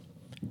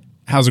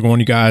How's it going,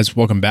 you guys?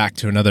 Welcome back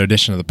to another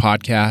edition of the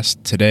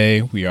podcast.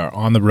 Today, we are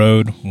on the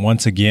road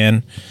once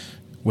again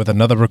with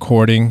another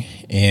recording,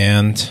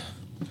 and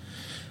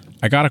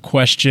I got a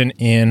question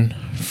in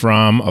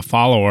from a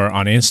follower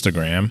on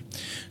Instagram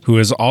who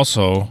is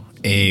also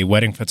a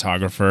wedding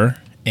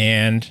photographer,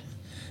 and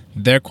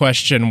their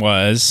question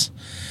was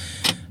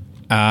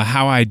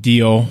how I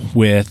deal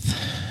with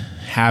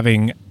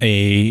having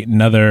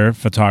another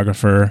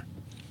photographer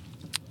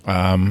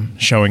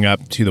showing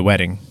up to the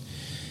wedding.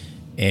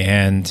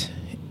 And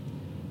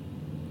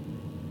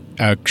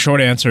a short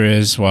answer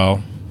is,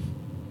 well,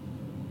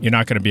 you're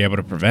not going to be able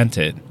to prevent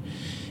it.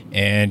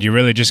 And you're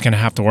really just going to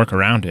have to work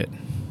around it.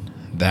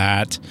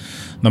 That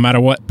no matter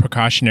what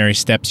precautionary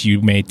steps you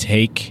may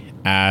take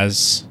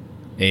as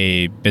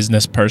a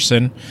business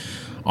person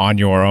on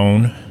your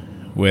own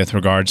with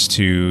regards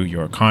to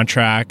your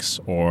contracts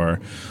or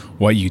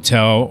what you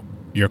tell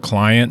your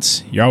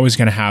clients, you're always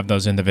going to have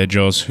those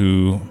individuals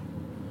who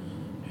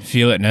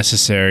feel it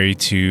necessary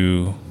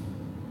to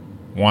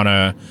want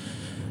to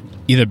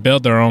either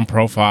build their own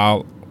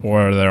profile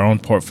or their own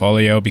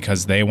portfolio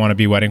because they want to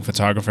be wedding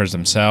photographers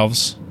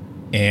themselves,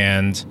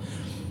 and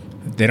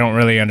they don't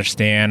really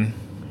understand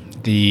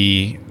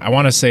the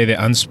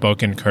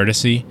unspoken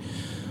courtesy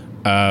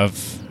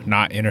of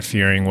not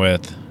interfering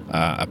with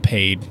a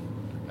paid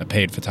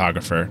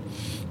photographer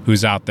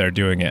who's out there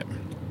doing it.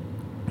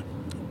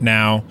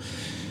 Now,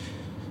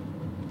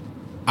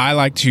 I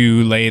like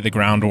to lay the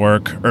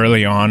groundwork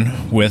early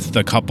on with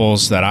the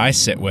couples that I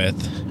sit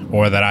with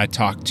or that I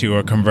talk to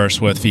or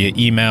converse with via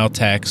email,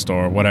 text,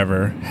 or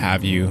whatever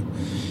have you.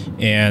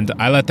 And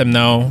I let them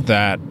know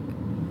that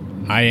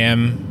I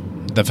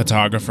am the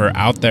photographer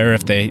out there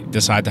if they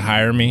decide to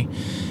hire me.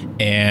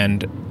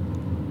 And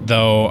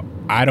though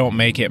I don't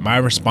make it my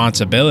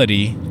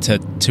responsibility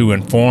to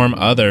inform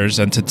others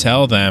and to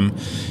tell them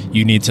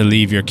you need to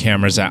leave your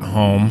cameras at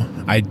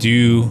home, I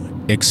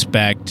do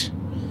expect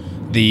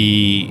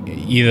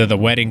either the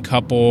wedding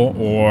couple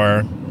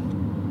or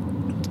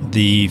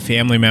the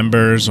family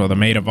members or the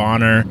maid of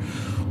honor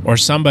or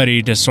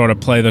somebody to sort of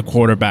play the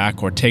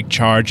quarterback or take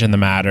charge in the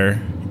matter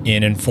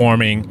in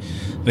informing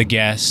the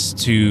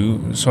guests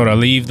to sort of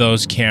leave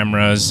those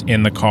cameras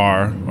in the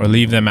car or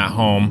leave them at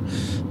home,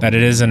 that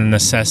it isn't a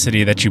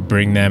necessity that you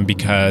bring them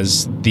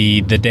because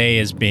the day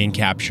is being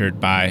captured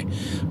by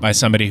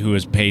somebody who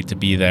is paid to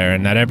be there,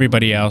 and that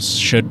everybody else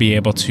should be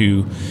able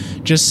to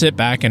just sit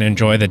back and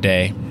enjoy the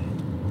day.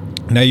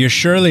 Now, you're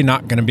surely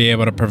not going to be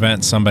able to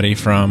prevent somebody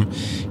from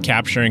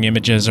capturing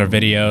images or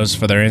videos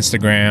for their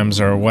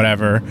Instagrams or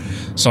whatever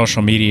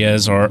social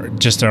medias or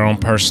just their own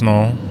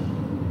personal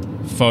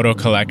photo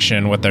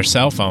collection with their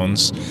cell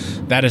phones.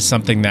 That is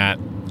something that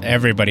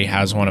everybody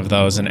has one of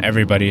those, and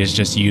everybody is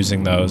just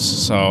using those.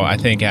 So I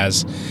think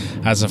as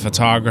a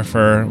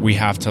photographer, we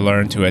have to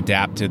learn to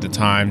adapt to the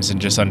times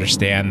and just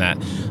understand that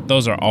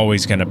those are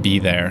always going to be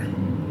there.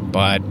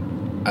 But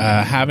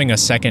having a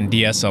second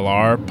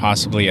DSLR,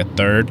 possibly a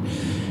third,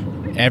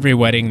 every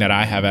wedding that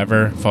I have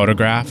ever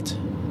photographed,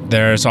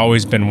 there's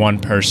always been one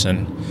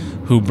person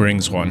who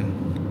brings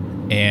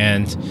one.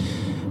 And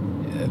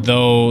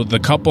though the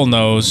couple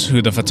knows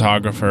who the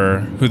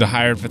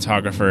hired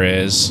photographer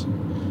is,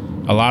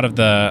 a lot of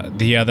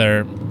the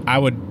other, I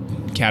would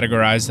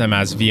categorize them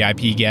as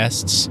VIP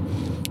guests.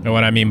 And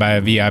what I mean by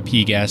a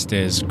VIP guest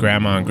is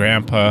grandma and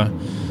grandpa,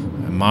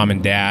 mom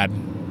and dad,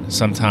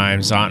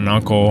 sometimes aunt and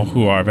uncle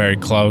who are very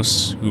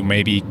close, who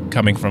may be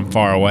coming from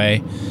far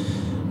away.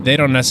 They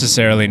don't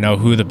necessarily know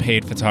who the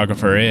paid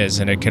photographer is,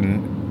 and it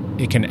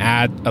can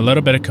add a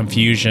little bit of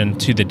confusion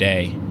to the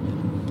day.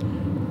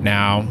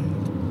 Now,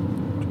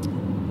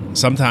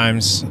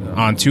 sometimes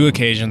on 2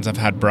 occasions I've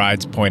had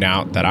brides point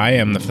out that I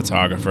am the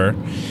photographer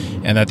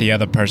and that the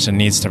other person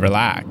needs to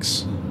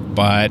relax.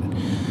 But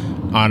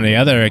on the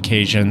other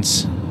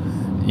occasions,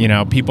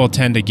 people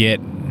tend to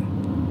get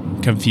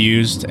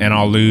confused, and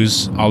I'll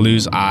lose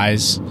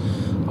eyes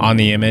on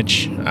the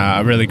image.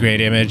 A really great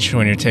image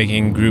when you're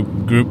taking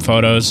group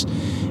photos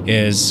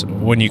is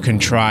when you can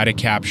try to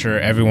capture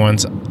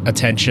everyone's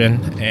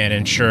attention and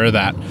ensure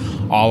that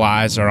all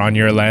eyes are on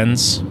your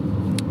lens.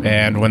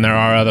 And when there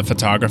are other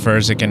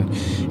photographers, it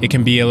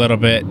can be a little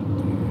bit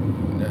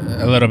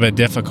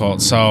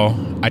difficult. So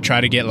I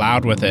try to get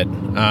loud with it.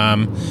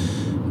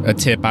 A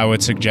tip I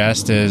would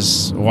suggest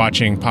is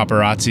watching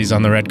paparazzis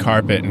on the red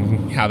carpet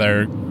and how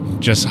they're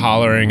just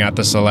hollering at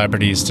the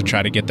celebrities to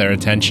try to get their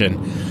attention.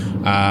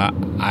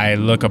 I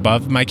look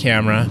above my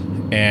camera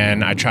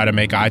and I try to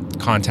make eye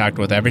contact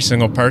with every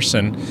single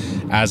person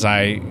as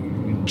I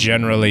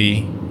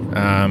generally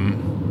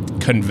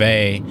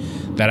convey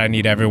that I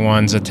need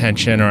everyone's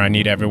attention, or I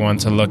need everyone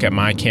to look at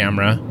my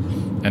camera,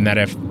 and that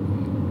if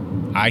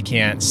I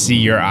can't see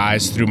your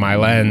eyes through my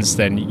lens,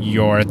 then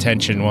your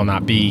attention will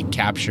not be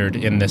captured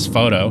in this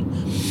photo.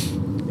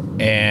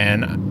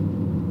 And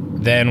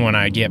then when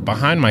I get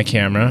behind my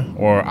camera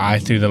or eye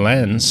through the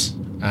lens,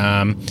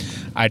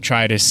 I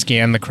try to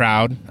scan the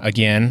crowd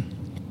again,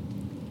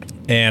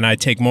 and I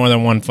take more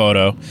than one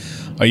photo.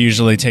 I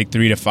usually take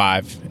 3 to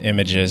 5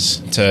 images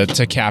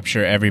to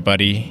capture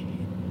everybody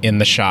in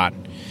the shot.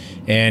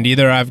 And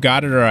either I've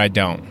got it or I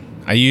don't.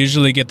 I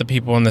usually get the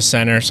people in the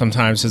center.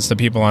 Sometimes it's the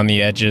people on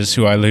the edges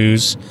who I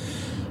lose.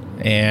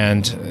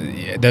 And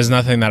there's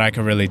nothing that I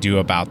can really do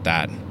about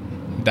that.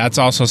 That's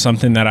also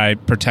something that I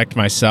protect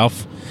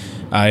myself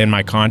in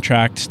my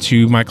contract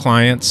to my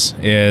clients,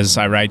 is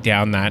I write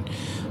down that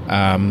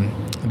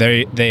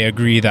they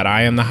agree that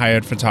I am the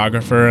hired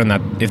photographer, and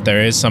that if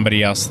there is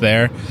somebody else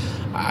there,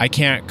 I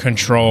can't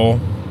control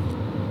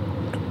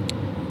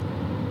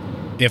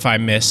if I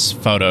miss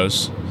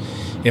photos,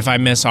 if I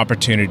miss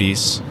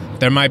opportunities.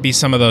 There might be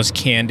some of those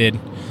candid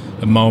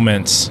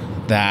moments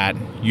that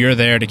you're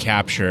there to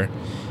capture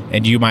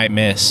and you might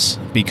miss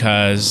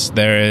because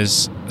there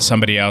is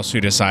somebody else who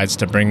decides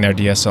to bring their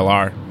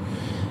DSLR.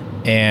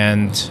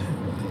 And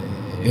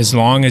as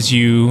long as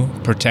you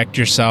protect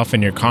yourself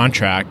in your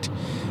contract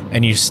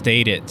and you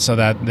state it so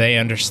that they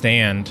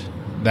understand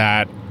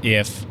that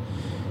if,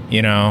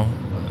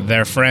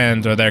 their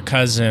friend or their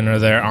cousin or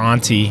their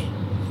auntie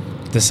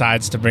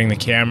decides to bring the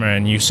camera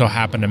and you so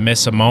happen to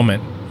miss a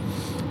moment.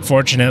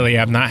 Fortunately,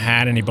 I've not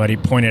had anybody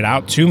point it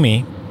out to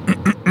me,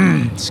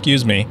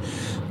 excuse me,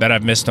 that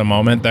I've missed a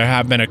moment. There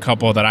have been a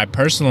couple that I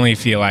personally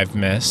feel I've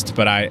missed,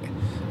 but I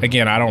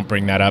don't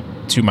bring that up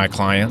to my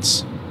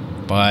clients.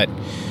 But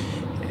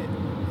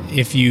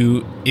if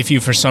you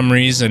for some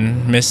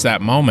reason miss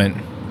that moment,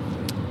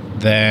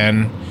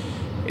 then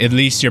at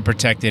least you're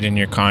protected in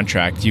your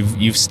contract.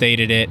 You've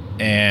stated it,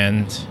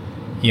 and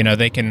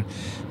they can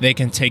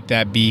take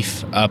that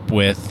beef up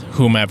with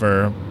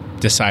whomever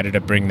decided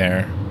to bring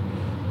their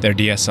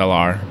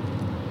DSLR.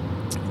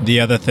 The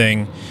other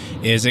thing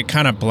is it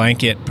kind of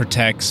blanket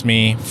protects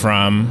me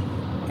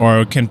from,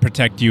 or can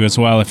protect you as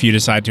well if you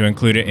decide to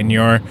include it in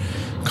your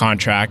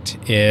contract,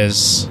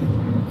 is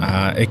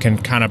it can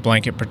kind of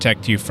blanket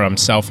protect you from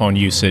cell phone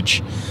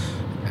usage.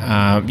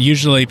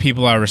 Usually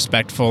people are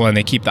respectful and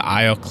they keep the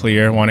aisle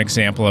clear. One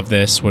example of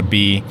this would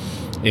be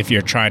if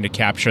you're trying to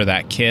capture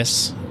that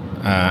kiss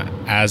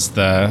as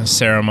the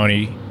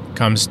ceremony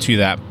comes to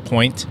that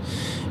point,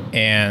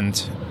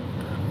 and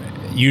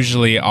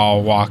usually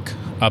I'll walk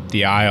up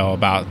the aisle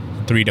about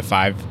 3 to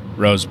 5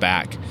 rows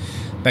back.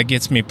 That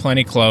gets me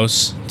plenty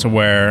close to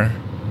where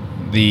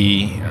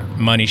the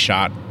money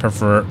shot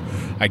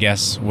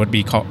would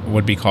be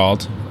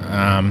called.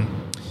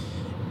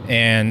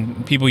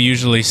 And people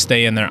usually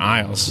stay in their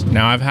aisles.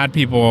 Now, I've had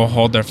people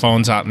hold their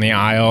phones out in the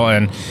aisle,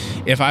 and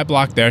if I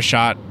block their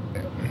shot,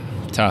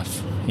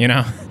 tough.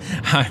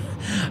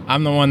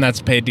 I'm the one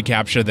that's paid to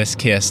capture this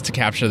kiss, to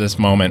capture this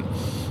moment.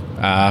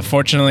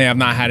 Fortunately, I've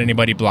not had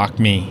anybody block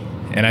me,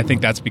 and I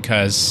think that's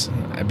because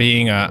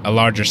being a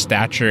larger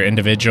stature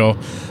individual,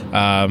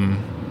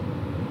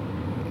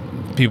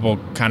 people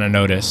kind of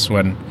notice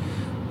when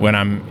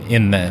I'm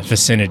in the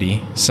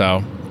vicinity.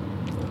 So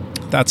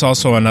that's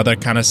also another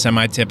kind of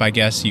semi-tip, I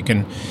guess. You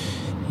can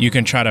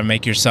try to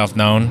make yourself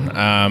known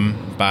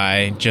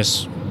by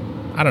just,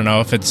 I don't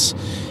know if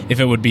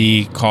it would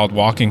be called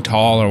walking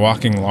tall or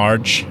walking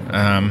large.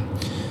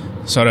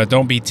 Sort of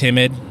don't be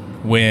timid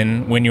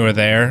when you're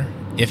there.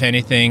 If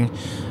anything,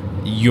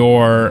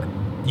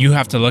 you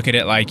have to look at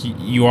it like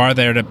you are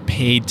there to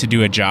paid to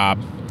do a job.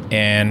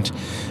 And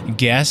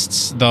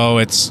guests, though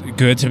it's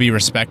good to be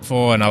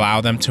respectful and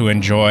allow them to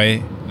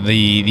enjoy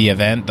the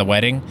event, the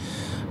wedding,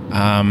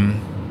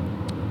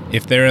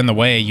 if they're in the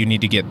way, you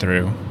need to get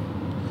through,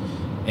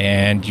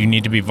 and you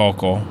need to be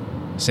vocal.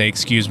 Say,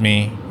 excuse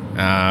me,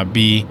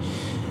 be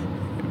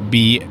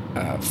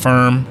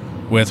firm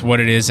with what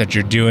it is that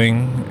you're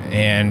doing,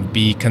 and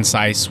be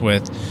concise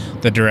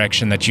with the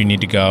direction that you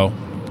need to go.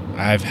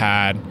 I've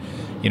had,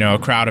 a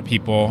crowd of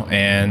people,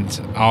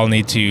 and I'll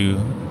need to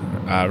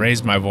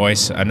raise my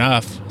voice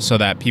enough so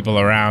that people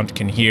around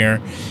can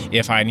hear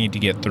if I need to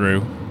get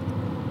through.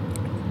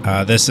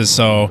 This is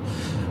so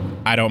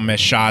I don't miss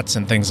shots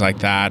and things like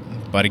that.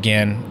 But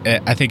again,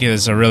 I think it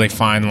is a really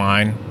fine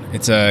line.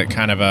 It's a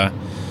kind of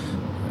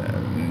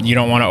you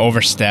don't want to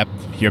overstep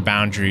your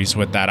boundaries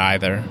with that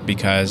either,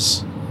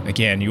 because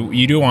again,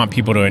 you do want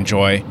people to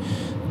enjoy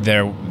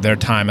their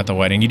time at the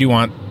wedding. You do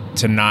want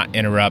to not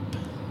interrupt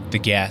the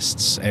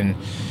guests, and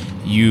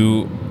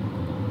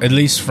at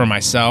least for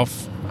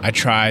myself, I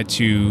try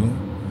to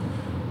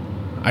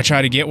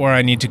get where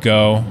I need to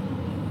go,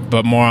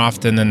 but more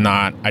often than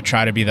not, I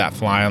try to be that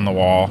fly on the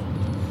wall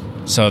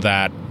so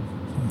that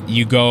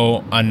you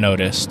go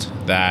unnoticed,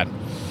 that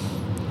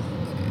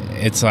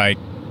it's like,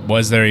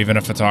 was there even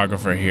a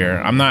photographer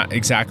here? I'm not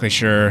exactly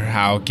sure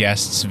how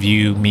guests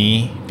view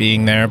me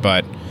being there,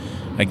 but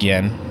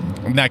again,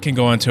 that can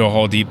go into a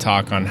whole deep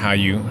talk on how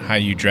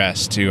you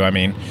dress too. I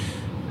mean,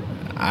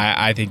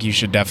 I think you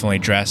should definitely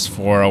dress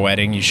for a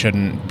wedding. You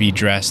shouldn't be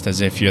dressed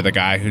as if you're the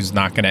guy who's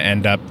not going to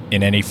end up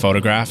in any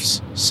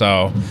photographs.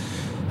 So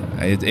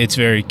it's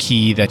very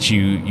key that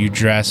you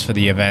dress for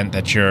the event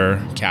that you're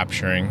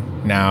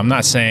capturing. Now, I'm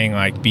not saying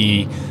like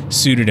be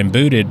suited and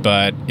booted,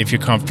 but if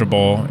you're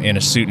comfortable in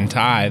a suit and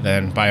tie,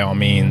 then by all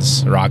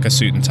means rock a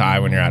suit and tie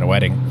when you're at a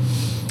wedding.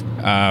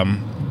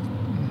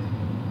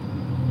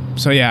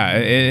 So yeah,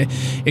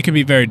 it can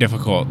be very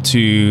difficult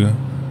to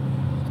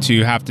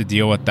to have to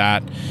deal with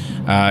that.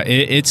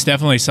 It's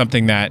definitely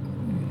something that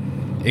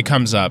it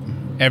comes up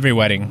every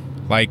wedding.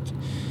 Like,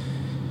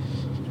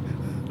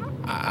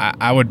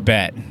 I would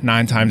bet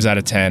 9 times out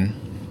of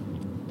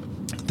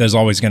 10, there's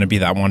always going to be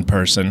that one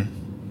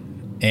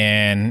person,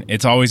 and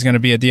it's always going to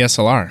be a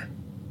DSLR.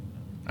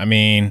 I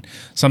mean,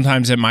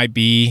 sometimes it might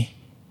be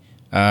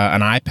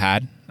an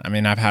iPad. I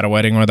mean, I've had a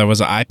wedding where there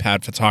was an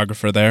iPad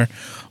photographer there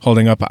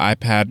holding up an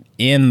iPad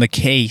in the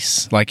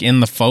case, like in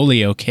the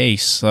folio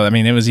case. So, I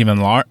mean, it was even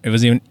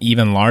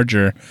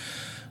larger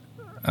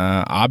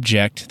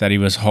object that he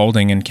was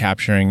holding and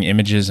capturing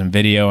images and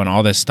video and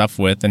all this stuff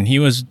with. And he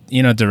was,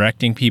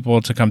 directing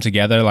people to come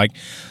together like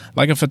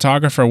a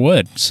photographer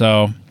would.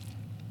 So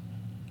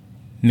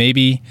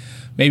maybe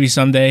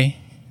someday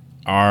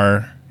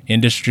our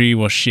industry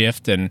will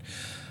shift and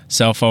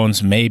cell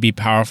phones may be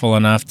powerful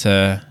enough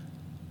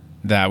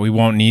that we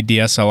won't need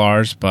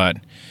DSLRs. But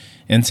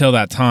until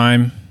that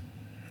time,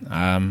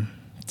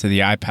 to the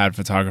iPad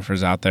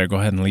photographers out there, go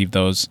ahead and leave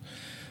those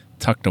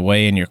tucked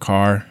away in your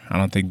car. I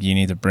don't think you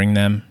need to bring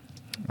them.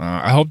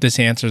 I hope this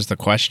answers the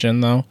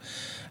question, though.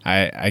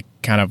 I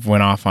kind of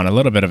went off on a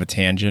little bit of a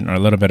tangent or a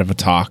little bit of a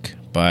talk,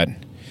 but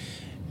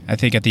I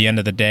think at the end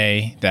of the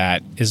day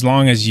that as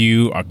long as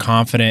you are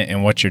confident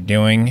in what you're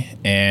doing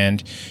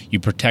and you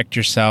protect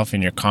yourself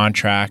in your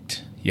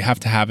contract, you have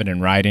to have it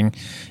in writing.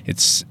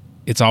 It's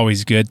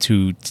always good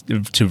to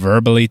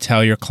verbally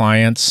tell your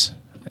clients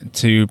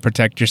to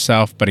protect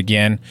yourself, but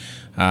again,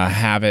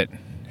 have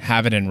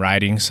it in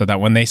writing so that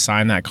when they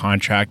sign that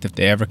contract, if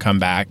they ever come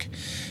back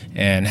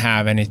and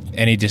have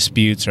any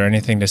disputes or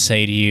anything to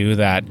say to you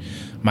that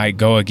might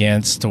go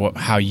against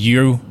how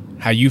you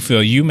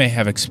feel you may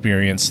have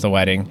experienced the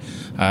wedding,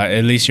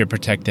 at least you're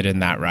protected in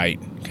that right,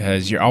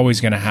 because you're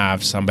always going to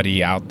have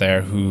somebody out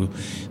there who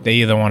they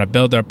either want to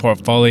build their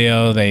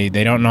portfolio, they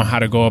don't know how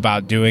to go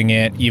about doing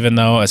it, even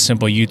though a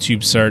simple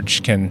YouTube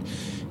search can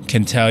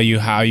tell you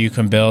how you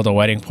can build a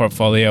wedding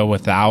portfolio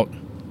without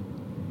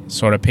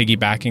sort of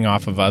piggybacking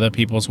off of other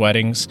people's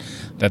weddings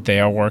that they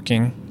are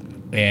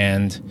working.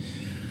 And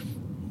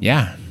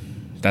yeah,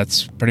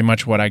 that's pretty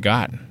much what I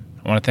got.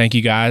 I want to thank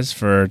you guys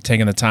for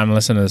taking the time to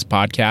listen to this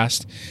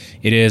podcast.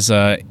 It is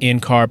a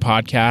in-car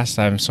podcast.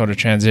 I'm sort of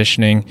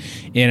transitioning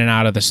in and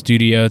out of the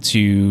studio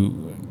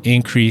to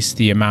increase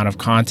the amount of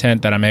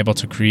content that I'm able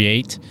to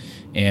create.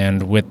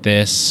 And with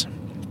this,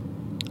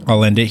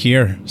 I'll end it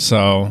here.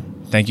 So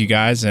thank you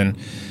guys. And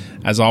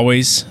as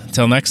always,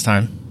 until next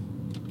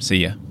time, see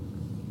ya.